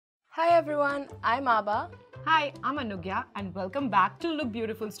Hi everyone, I'm Aba. Hi, I'm Anugya and welcome back to Look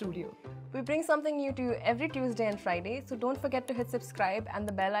Beautiful Studio. We bring something new to you every Tuesday and Friday, so don't forget to hit subscribe and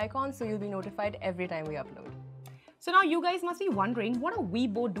the bell icon so you'll be notified every time we upload. So now you guys must be wondering, what are we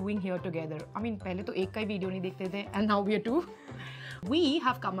both doing here together? I mean, pehle to ek ka hi video nahi dekhte the, and now we are two. We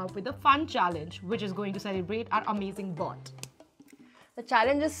have come up with a fun challenge which is going to celebrate our amazing bot. The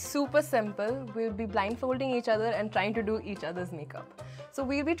challenge is super simple. We'll be blindfolding each other and trying to do each other's makeup. So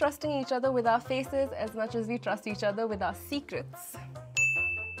we'll be trusting each other with our faces as much as we trust each other with our secrets.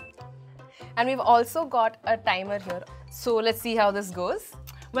 And we've also got a timer here. So let's see how this goes.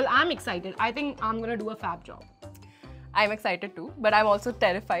 Well, I'm excited. I think I'm gonna do a fab job. I'm excited too, but I'm also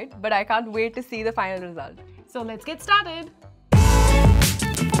terrified. But I can't wait to see the final result. So let's get started.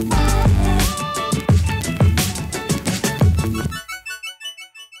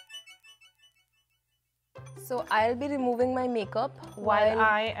 So I'll be removing my makeup while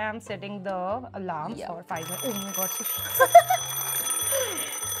I am setting the alarm for 5 minutes. Oh my god.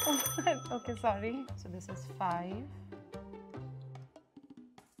 Oh, okay, sorry. So this is 5.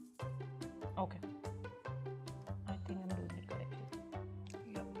 Okay. I think I'm doing it correctly.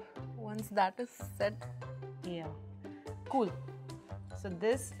 Yep. Once that is set. Yeah. Cool. So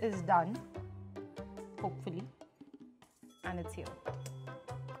this is done, hopefully. And it's here.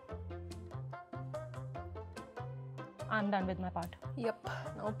 I'm done with my part. Yep.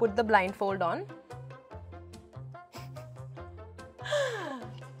 Now put the blindfold on.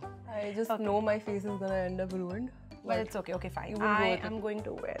 I just know my face is gonna end up ruined. But it's okay. Okay, fine. I am going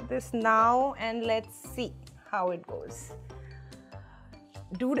to wear this now and let's see how it goes.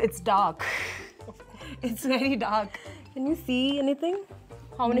 Dude, it's dark. It's very dark. Can you see anything?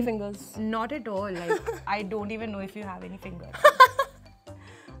 How many fingers? Not at all. Like, I don't even know if you have any fingers.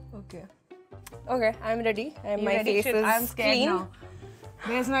 Okay. Okay, I'm ready. My face Shit, is I'm scared clean. now.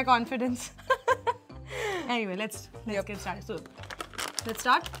 There's my confidence. Anyway, let's get started. So, let's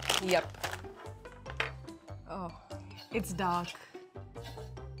start? Yep. Oh. It's dark.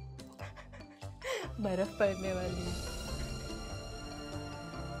 बर्फ पड़ने वाली.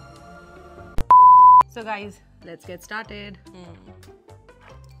 So guys, let's get started.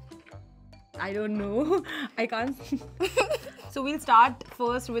 I don't know. I can't. So we'll start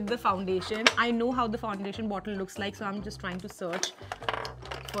first with the foundation. I know how the foundation bottle looks like, so I'm just trying to search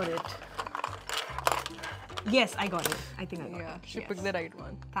for it. Yes, I got it. I think I got it. Yeah, she picked the right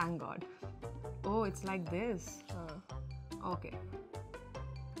one. Thank God. Oh, it's like this. Okay.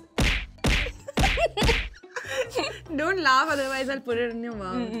 Don't laugh, otherwise I'll put it in your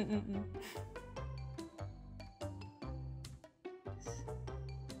mouth.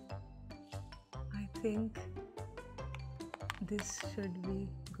 I think this should be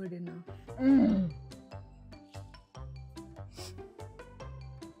good enough.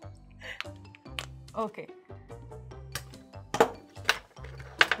 Okay.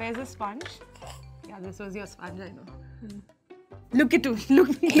 Where's the sponge? Yeah, this was your sponge, I know. Look at you.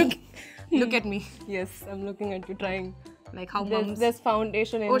 Look at me. Yes, I'm looking at you trying. Like how there's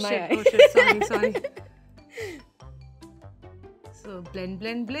foundation in my eye. Oh shit, sorry. So blend,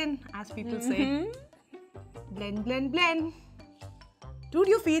 as people say. Blend, blend. Dude,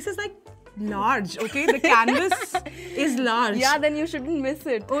 your face is like large, okay? The canvas is large. Yeah, then you shouldn't miss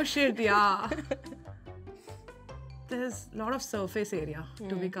it. Oh shit, yeah. There's a lot of surface area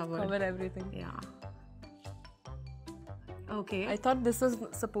to be covered. Cover everything. Yeah. Okay. I thought this was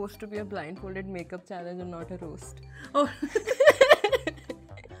supposed to be a blindfolded makeup challenge and not a roast. Oh.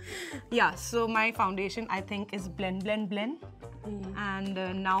 Yeah, so my foundation I think is blend. And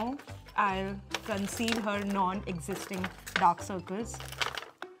now I'll conceal her non-existing dark circles.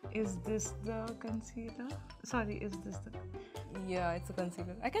 Is this the concealer? Sorry, is this the... Yeah, it's a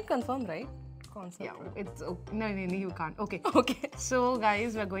concealer. I can confirm, right? Concept. Yeah, it's... Okay. No, you can't. Okay. Okay. So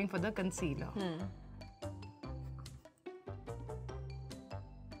guys, we're going for the concealer.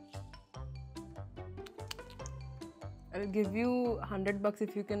 I'll give you $100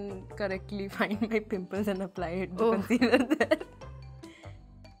 if you can correctly find my pimples and apply it the concealer there.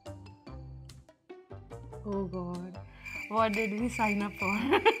 Oh God. What did we sign up for?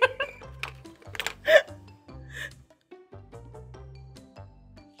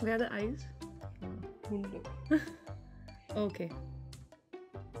 Where are the eyes? Okay.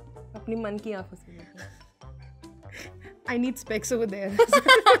 अपनी मन की आँखों से देखो. I need specs over there.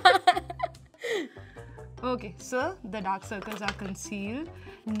 Okay, so the dark circles are concealed.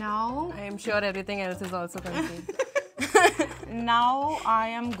 Now I am sure everything else is also concealed. Now I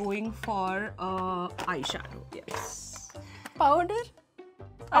am going for eyeshadow. Yes. Powder?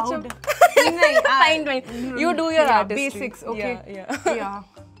 Powder. Fine. You do your artistry. Basics, okay. Yeah. Yeah.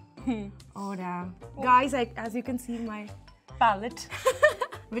 Oh damn. Guys, as you can see my palette,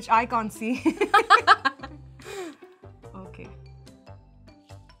 which I can't see. Okay.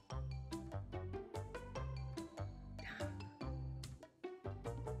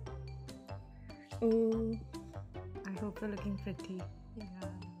 Oh, I hope you're looking pretty. Yeah.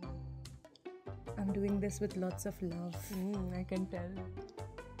 I'm doing this with lots of love. I can tell.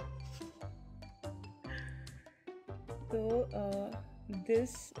 So,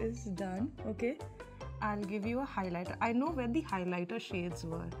 this is done, okay? I'll give you a highlighter. I know where the highlighter shades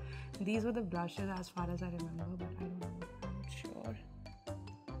were. These were the blushes as far as I remember, but I don't know. I'm not sure.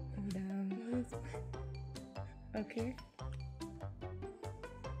 Oh, damn. Okay.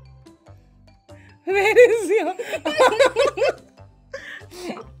 Where is your...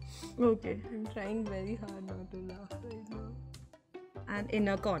 Okay. I'm trying very hard not to laugh right now. And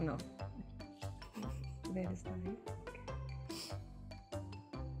inner corner. Where is the eye?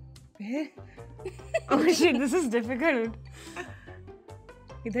 Where? Oh shit, this is difficult.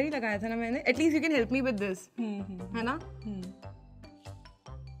 इधर ही लगाया था ना मैंने. At least you can help me with this. है ना?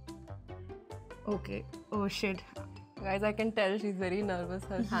 Okay. Oh shit. Guys, I can tell she's very nervous.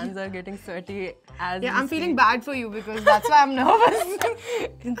 Her hands are getting sweaty as Yeah, I'm feeling bad for you because that's why I'm nervous.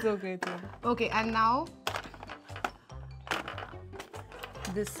 It's okay, too. Okay, and now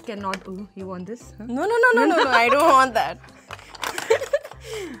this cannot. Oh, you want this? Huh? No, I don't want that.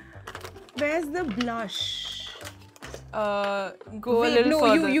 Where's the blush? Go a little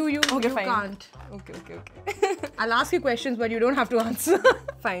further. You okay, you fine. can't. Okay. I'll ask you questions, but you don't have to answer.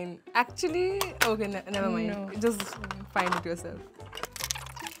 Fine. Actually, okay, never mind. No. Just find it yourself.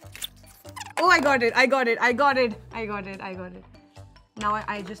 Oh, I got it. Now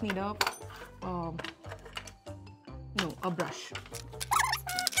I just need a, a brush.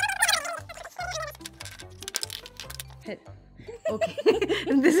 Okay,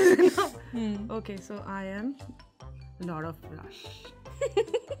 this is enough. Okay, so I am a lot of blush.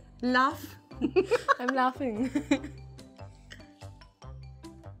 Laugh. I'm laughing.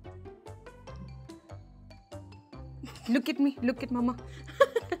 Look at me. Look at mama.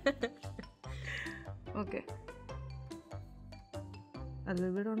 Okay. A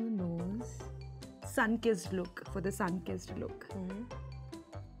little bit on the nose. Sun-kissed look, for the sun-kissed look.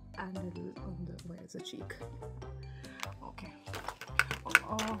 And a little on the, where's the cheek? Okay.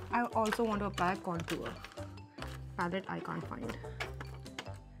 I also want to apply contour. Palette I can't find.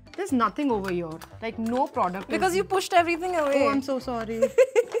 There's nothing over here. Like no product. Because you pushed everything away. Oh, I'm so sorry.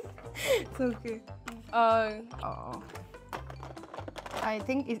 It's okay. I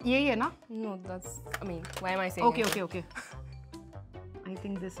think ye hai na? No, that's. I mean, why am I saying? Okay. I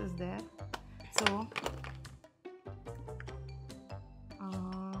think this is there. So.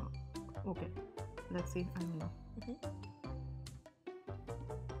 Okay. Let's see. I don't know.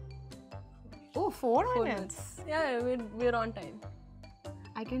 Oh, 4 minutes. Yeah, we're on time.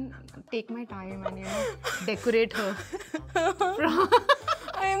 I can take my time and decorate her.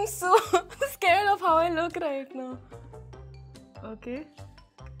 I am so scared of how I look right now. Okay.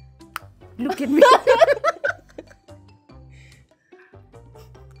 Look at me.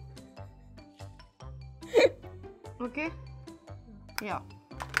 Okay. Yeah.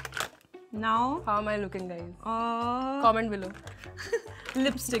 Now. How am I looking, guys? Comment below.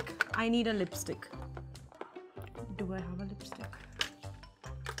 Lipstick. I need a lipstick. Do I have a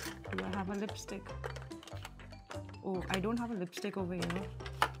lipstick? Oh, I don't have a lipstick over here.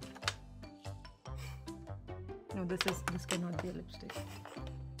 No, this cannot be a lipstick.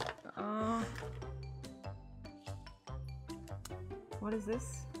 What is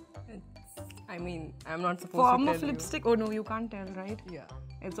this? I mean, I'm not supposed Form to of tell lipstick? Oh no, you can't tell, right? Yeah.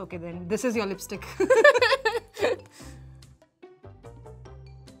 It's okay then. This is your lipstick.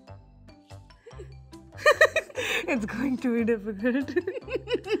 It's going to be difficult.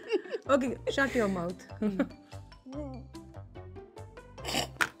 Okay, shut your mouth.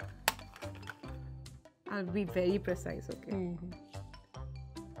 I'll be very precise, okay?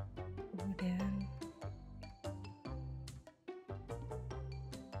 Oh, damn.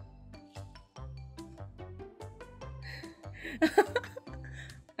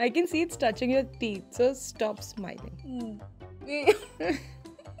 I can see it's touching your teeth, so stop smiling.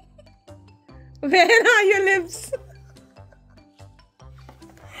 Where are your lips?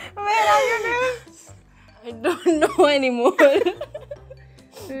 Where are your lips? I don't know anymore.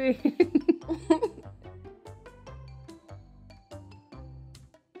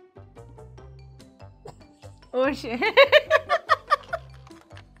 Oh shit.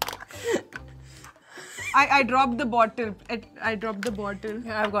 I dropped the bottle. I dropped the bottle.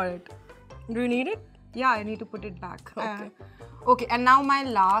 Yeah, I've got it. Do you need it? Yeah, I need to put it back. Okay. Okay, and now my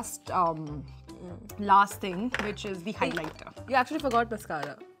last thing, which is the highlighter. You actually forgot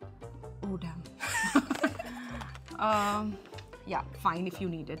mascara. Oh damn. Yeah, fine if you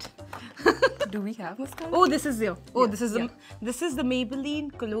need it. Do we have mascara? Oh, this is there. Oh, Yeah, this is the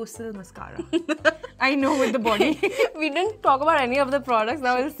Maybelline Colossal mascara. I know, with the body. We didn't talk about any of the products.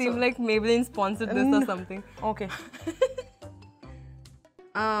 Now it'll seem like Maybelline sponsored this or something. Okay.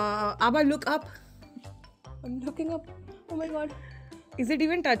 Abba, look up. I'm looking up. Oh my god. Is it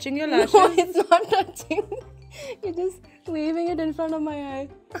even touching your lashes? No, it's not touching. You're just waving it in front of my eye.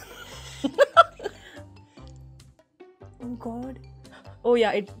 Oh god. Oh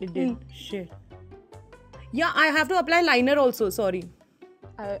yeah, it did. Shit. Yeah, I have to apply liner also, sorry.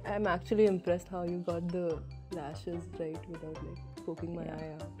 I'm actually impressed how you got the lashes right without like poking my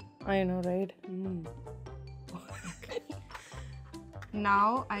eye out. I know, right?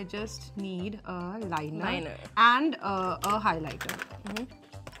 Now I just need a liner. And a highlighter.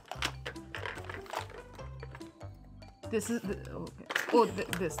 This is the, okay. Oh,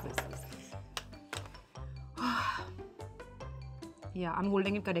 this. Yeah, I'm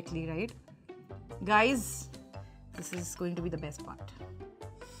holding it correctly, right? Guys, this is going to be the best part.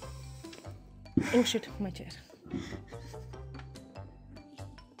 Oh shit, my chair.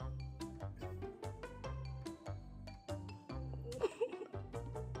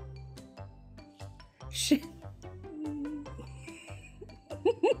 Shit.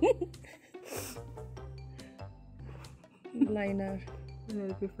 Liner. I'll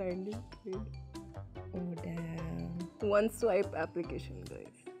help you find it. Wait. Oh damn. One swipe application, guys.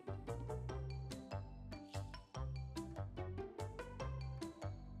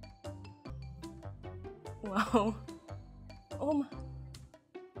 Wow. Oh my.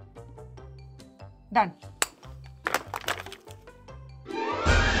 Done.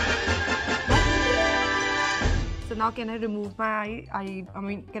 So now can I remove my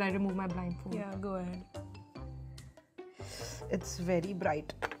can I remove my blindfold? Yeah, go ahead. It's very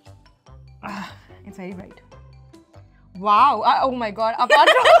bright. It's very bright. Wow. Oh my god.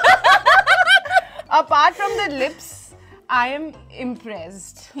 Apart from the lips, I am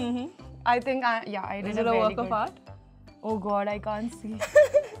impressed. I think I did a very work good. of art? Oh god, I can't see.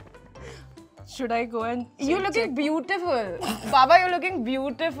 Should I go and check? You're looking beautiful. Baba, you're looking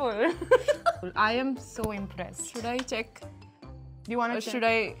beautiful. I am so impressed. Should I check? Do you want to Or check? should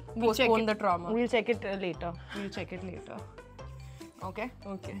I postpone the trauma? We'll check it later. We'll check it later. Okay?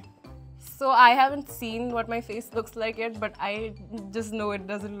 Okay. So I haven't seen what my face looks like yet, but I just know it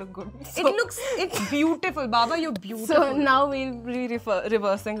doesn't look good. So, It's beautiful. Baba, you're beautiful. so now we'll be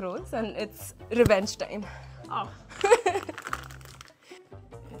reversing roles and it's revenge time. Oh.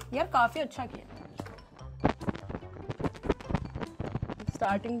 यार काफी अच्छा किया. I'm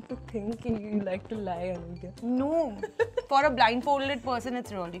starting to think you like to lie, Anugya. No. For a blindfolded person,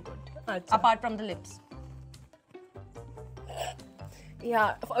 it's really good. Achha. Apart from the lips.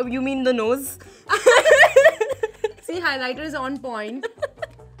 Yeah, you mean the nose? See, highlighter is on point.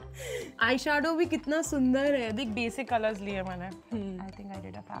 Eyeshadow भी कितना सुंदर है. देख basic colors लिए मैंने. I think I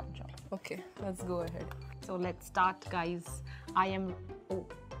did a fab job. Okay, let's go ahead. So let's start, guys. I am. Oh,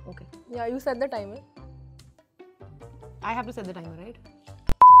 okay. Yeah, you set the timer. I have to set the timer, right?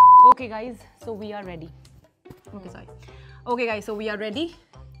 Okay, guys. So we are ready. Okay, sorry. Okay, guys. So we are ready.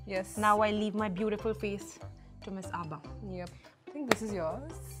 Yes. Now I leave my beautiful face to Miss Abba. Yep. I think this is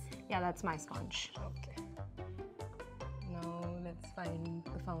yours. Yeah, that's my sponge. Okay. Now let's find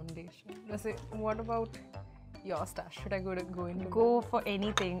the foundation. Let's say, what about your stash? Should I go into? Go for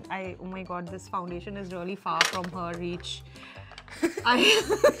anything. Oh my god, this foundation is really far from her reach.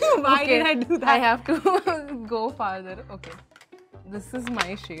 Why did I do that? I have to go farther. Okay. This is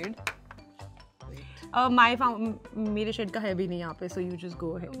my shade. मेरे shade का है भी नहीं यहाँ पे, so you just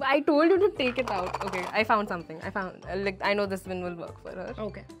go ahead. I told you to take it out. Okay, I found something. I know this one will work for her.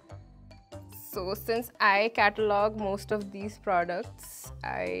 Okay. So since I catalog most of these products,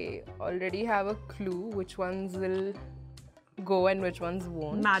 I already have a clue which ones will go and which ones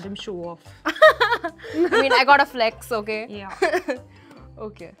won't. Madam, show off. I mean, I got a flex, okay? Yeah.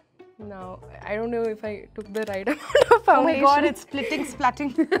 Okay. Now, I don't know if I took the right amount of foundation. Oh my god, it's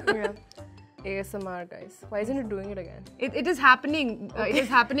splatting. Yeah. ASMR, guys. Why isn't it doing it again? It is happening. It is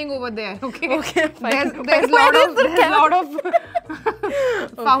happening over there. Okay. Okay. Fine. There's lot of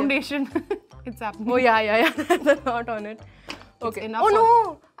foundation. It's happening. Oh yeah. There's a lot on it. Okay. Enough Oh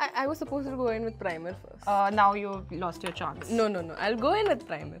no! I was supposed to go in with primer first. Now you lost your chance. No. I'll go in with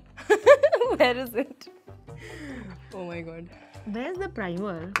primer. Where is it? Oh my god. Where's the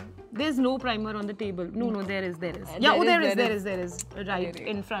primer? There's no primer on the table. No, there is. Yeah, there there is. Right Here.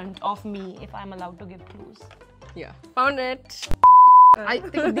 In front of me, if I'm allowed to give clues. Yeah, found it. I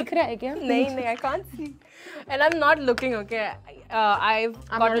think दिख रहा है क्या? No, I can't see. And I'm not looking, okay? I've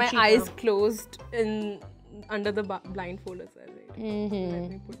got my eyes closed under the blindfold as well, right? Let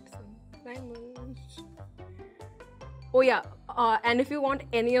me put some primers. Oh yeah, and if you want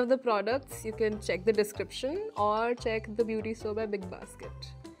any of the products, you can check the description or check the beauty store by Big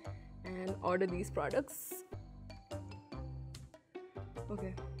Basket and order these products.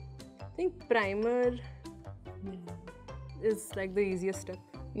 Okay, I think primer is like the easiest step.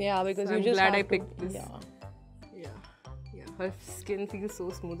 Yeah, because So you I'm just glad have I picked to, this. Yeah. Her skin feels so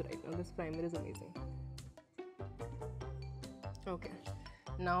smooth right now. This primer is amazing. Okay,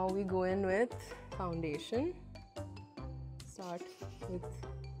 now we go in with foundation. Start with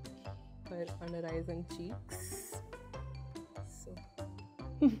her under eyes and cheeks. So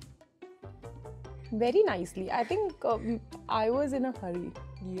very nicely. I think I was in a hurry.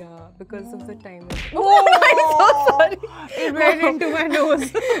 yeah, because of the timer. Oh, I'm so sorry. It went into my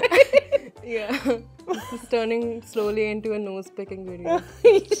nose. Yeah, this is turning slowly into a nose picking video.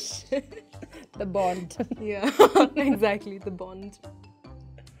 The bond. Yeah, exactly, the bond.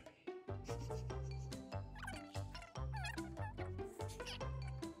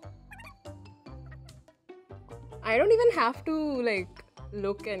 I don't even have to like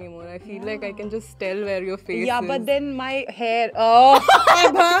look anymore. I feel like I can just tell where your face is. Yeah, but then my hair. Oh,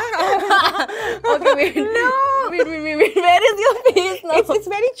 Okay, wait. No. Wait. Where is your face now? It's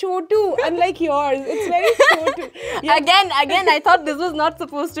very chotu, unlike yours. It's very chotu. Yeah. Again, I thought this was not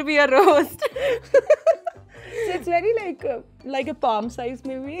supposed to be a roast. So it's very like a palm size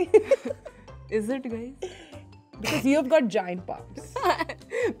maybe. Is it, guys? Because you've got giant palms.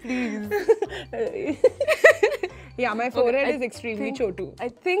 Please. Yeah, my forehead Okay, is extremely chotu. I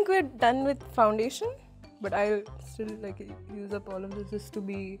think we're done with foundation, but I'll still like use up all of this just to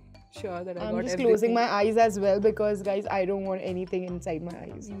be sure that I got I'm just everything. closing my eyes as well because, guys, I don't want anything inside my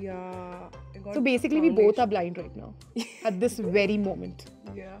eyes. Yeah. I got So basically, we both are blind right now at this very moment.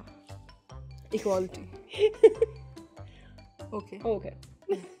 Yeah. Equality. Okay. Okay.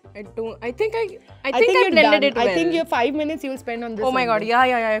 I think I you're blended done. it well. I think your 5 minutes you'll spend on this. Oh my god, only. yeah.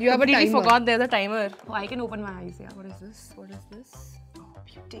 I You have a completely timer. forgot there's a timer. Oh, I can open my eyes, yeah. What is this? Oh,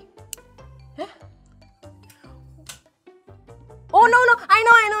 beauty. Oh no, I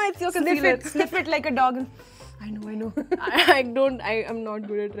know, it's your concealer. Sniff it like a dog. I know. I am not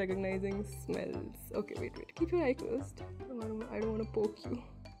good at recognizing smells. Okay, wait. Keep your eye closed. I don't want to poke you.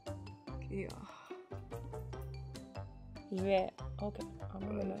 Okay, yeah. Where? Okay, I'm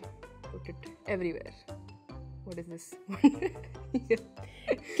gonna put it everywhere. What is this? Yeah.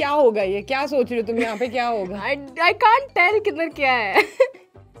 क्या होगा ये? क्या सोच रही हो तुम यहाँ पे क्या होगा? I can't tell किधर क्या है.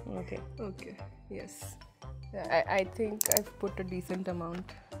 Okay. Yes. I think I've put a decent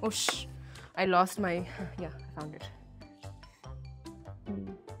amount. Oh shh! I lost my. Yeah, I found it.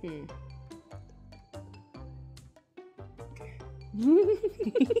 Okay.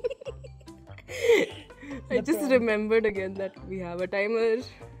 I just remembered again that we have a timer.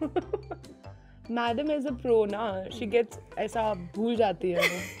 Madam is a pro ना. She gets ऐसा भूल जाती है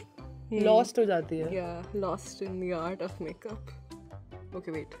वो. Lost हो जाती है. Yeah, lost in the art of makeup.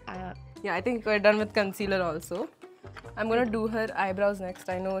 Okay, wait. Yeah, I think we're done with concealer also. I'm gonna do her eyebrows next.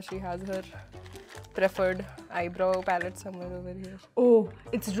 I know she has her preferred eyebrow palette somewhere over here. Oh,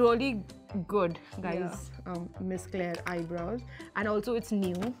 it's really good, guys. Yeah. Miss Claire eyebrows, and also it's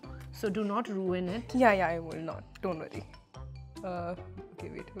new, so do not ruin it. Yeah, I will not. Don't worry. Okay,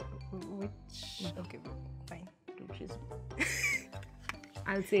 wait. Which? Okay, fine. She's.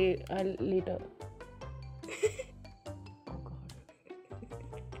 I'll say later.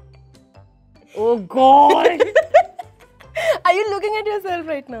 Oh God! Are you looking at yourself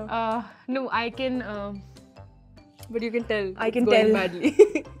right now? No, I can. But you can tell. I can going tell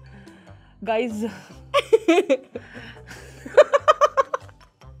badly. Guys.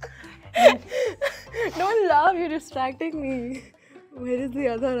 Don't laugh. You're distracting me. Where is the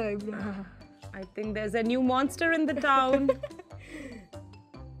other eyebrow? I think there's a new monster in the town.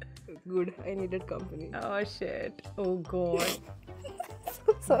 Good. I needed company. Oh shit! Oh God.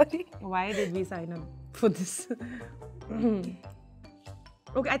 So sorry. Why did we sign up for this?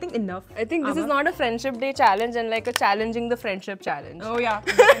 Okay, I think enough. I think this is not a friendship day challenge and like a challenging the friendship challenge. Oh yeah,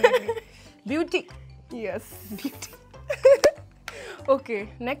 definitely. Beauty. Yes. Beauty. Okay,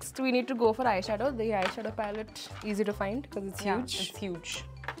 next we need to go for eyeshadow. The eyeshadow palette, easy to find because it's huge. It's huge.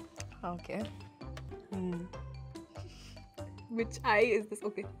 Okay. Which eye is this?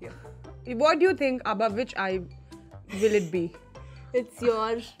 Okay, yeah. What do you think, Abba? Which eye will it be? It's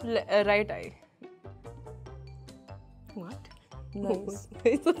your right eye. What? Nice.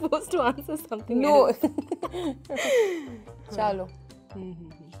 It's supposed to answer something No. else. Chalo.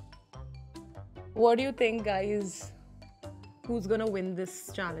 What do you think, guys? Who's gonna win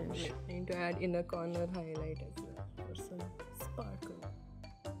this challenge? I need to add inner corner highlight as well for some sparkle.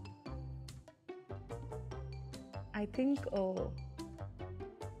 I think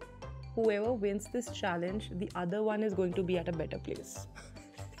whoever wins this challenge, the other one is going to be at a better place.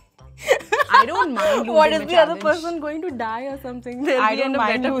 I don't mind losing What is the the other challenge. person going to die or something? They'll I be don't in a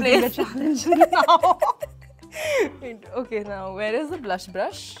mind better losing place. the challenge now. Okay, now where is the blush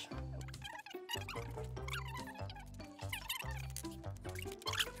brush?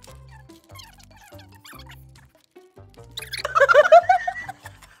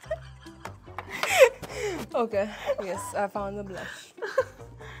 Okay, yes, I found the blush.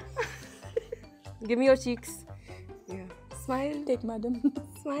 Give me your cheeks. Yeah. Smile. Take, madam.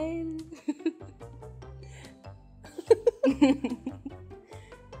 Smile.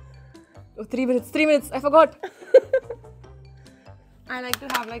 Oh, 3 minutes, 3 minutes. I forgot. I like to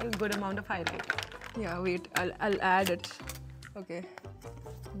have like a good amount of highlight. Yeah, wait. I'll add it. Okay.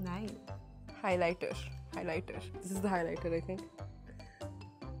 Nice. Highlighter. Highlighter. This is the highlighter, I think.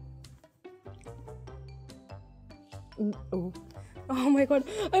 Oh. Oh my god.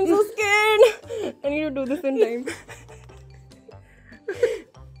 I'm so scared. I need to do this in time.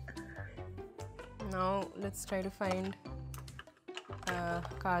 Now let's try to find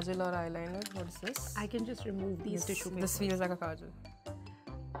Kajal or eyeliner. What is this? I can just remove these tissue paper. This feels like a Kajal.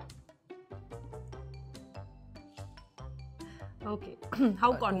 Okay.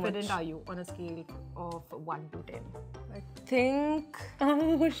 How confident much. are you on a scale of 1 to 10? I think.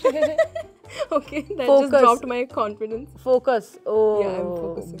 Oh shit. Okay, that Focus. just dropped my confidence. Focus. Oh. Yeah, I'm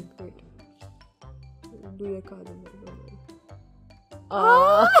focusing. Wait. Do your Kajal.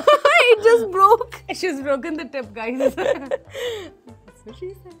 It just broke. She's broken the tip, guys. That's what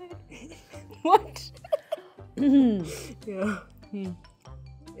she said. What? Yeah.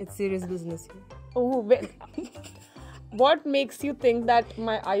 It's serious business here. Oh, well. What makes you think that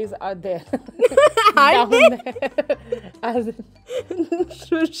my eyes are there? Are they? There. As in,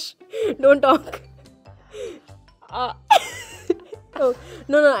 Shush. Don't talk. Oh,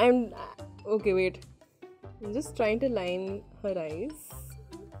 no, I'm... Okay, wait. I'm just trying to line her eyes.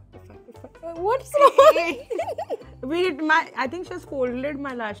 What's wrong? wait, I think she's folded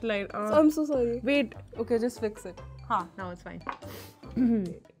my lash line. I'm so sorry. Wait. Okay, just fix it. Huh, now it's fine.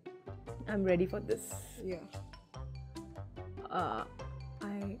 I'm ready for this. Yeah.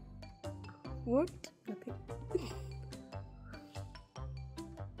 What? Nothing.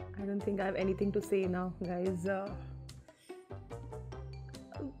 I don't think I have anything to say now, guys.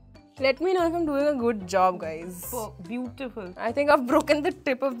 Let me know if I'm doing a good job, guys. Oh, beautiful. I think I've broken the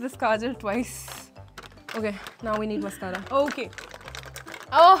tip of this Kajal twice. Okay, now we need mascara. Okay.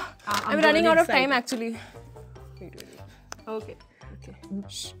 Oh, I'm running out of excited. time actually. Wait. Okay. Okay.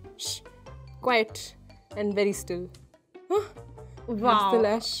 Shh, shh. Quiet and very still. Huh? Wow. That's the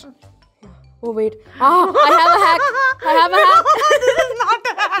lash. Yeah. Oh wait. I have a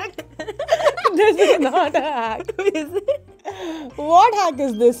hack. This is not a hack. Is it? What hack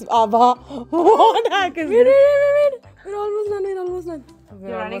is this, Abha? What hack is this? Wait. We're almost done.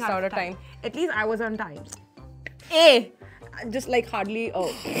 We're running almost out of time. At least I was on time. A. Just like hardly.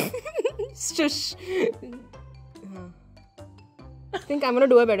 Oh. Shush. I think I'm gonna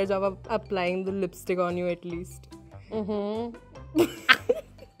do a better job of applying the lipstick on you at least.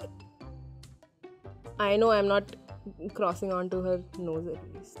 I know I'm not crossing onto her nose at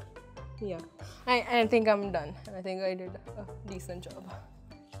least. Yeah. I think I'm done. And I think I did a decent job.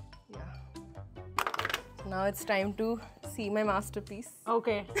 Yeah. So now it's time to see my masterpiece.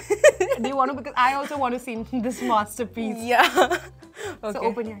 Okay. Do you want to? Because I also want to see this masterpiece. Yeah. Okay. So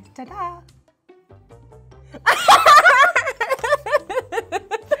open your eyes. Ta-da!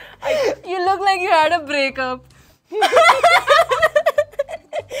 You look like you had a breakup.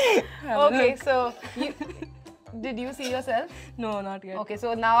 Okay, so did you see yourself? No, not yet. Okay,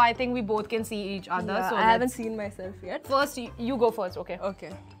 so now I think we both can see each other. Yeah, So I haven't seen myself yet. First, you go first, okay?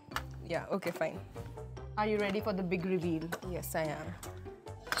 Okay. Yeah, okay, fine. Are you ready for the big reveal? Yes, I am.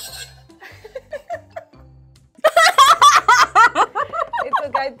 It's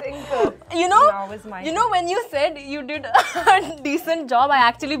okay, I think You know, now is my when you said you did a decent job, I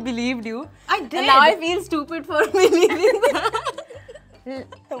actually believed you. I did. And now I feel stupid for believing that.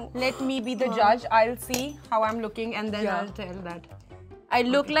 Let me be the judge. I'll see how I'm looking and then Yeah. I'll tell that. I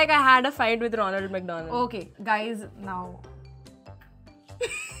look like I had a fight with Ronald McDonald. Okay, guys, now.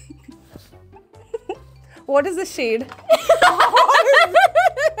 What is the shade?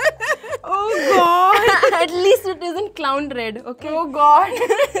 Oh God! At least it isn't clown red, okay? Oh God.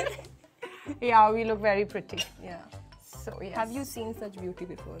 Yeah, we look very pretty. Yeah. So yes. Have you seen such beauty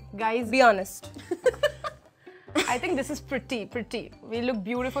before? Guys, be honest. I think this is pretty. We look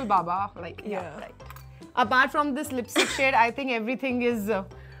beautiful, Baba. Like, Yeah. Right. Apart from this lipstick shade, I think everything is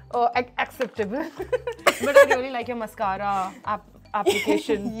acceptable. But I really like your mascara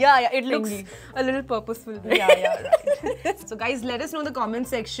application. Yeah, it looks a little purposeful. Yeah, right. So guys, let us know in the comment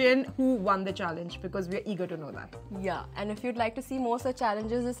section who won the challenge, because we are eager to know that. Yeah, and if you'd like to see more such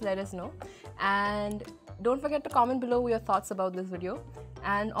challenges, just let us know. And don't forget to comment below your thoughts about this video.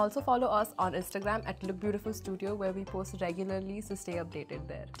 And also follow us on Instagram at Look Beautiful Studio, where we post regularly, so stay updated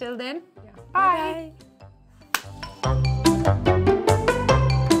there. Till then, Yeah. bye.